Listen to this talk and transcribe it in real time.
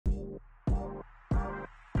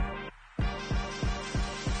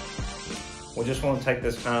We just want to take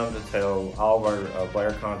this time to tell all of our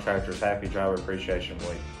Blair Contractors Happy Driver Appreciation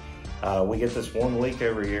Week. We get this 1 week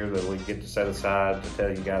every year that we get to set aside to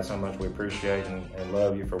tell you guys how much we appreciate and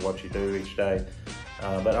love you for what you do each day.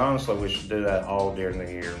 But honestly, we should do that all during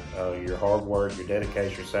the year. Your hard work, your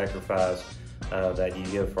dedication, your sacrifice that you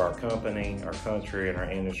give for our company, our country, and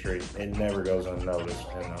our industry, it never goes unnoticed,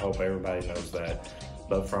 and I hope everybody knows that.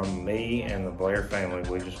 But from me and the Blair family,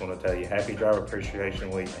 we just want to tell you Happy Driver Appreciation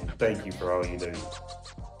Week and thank you for all you do.